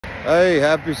Hey,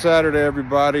 happy Saturday,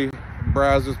 everybody.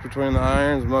 Brazos Between the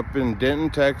Irons. I'm up in Denton,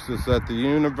 Texas at the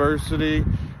University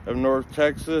of North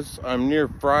Texas. I'm near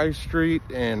Fry Street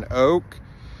and Oak.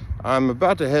 I'm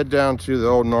about to head down to the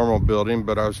old Normal building,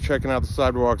 but I was checking out the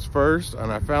sidewalks first,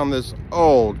 and I found this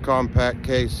old compact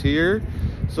case here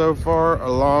so far,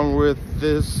 along with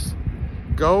this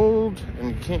gold, and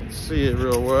you can't see it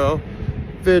real well,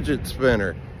 fidget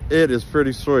spinner. It is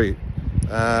pretty sweet.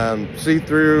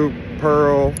 See-through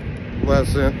pearl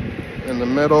lesson in the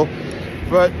middle,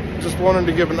 but just wanted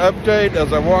to give an update.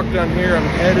 As I walk down here, I'm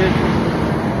headed,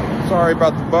 sorry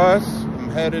about the bus,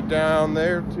 I'm headed down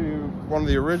there to one of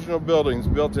the original buildings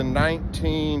built in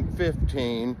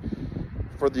 1915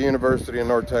 for the University of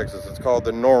North Texas. It's called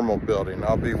the Normal building.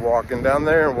 I'll be walking down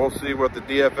there and we'll see what the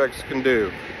DFX can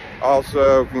do.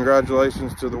 Also,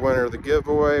 congratulations to the winner of the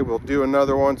giveaway. We'll do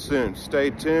another one soon. Stay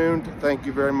tuned. Thank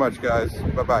you very much, guys.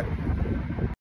 Bye-bye.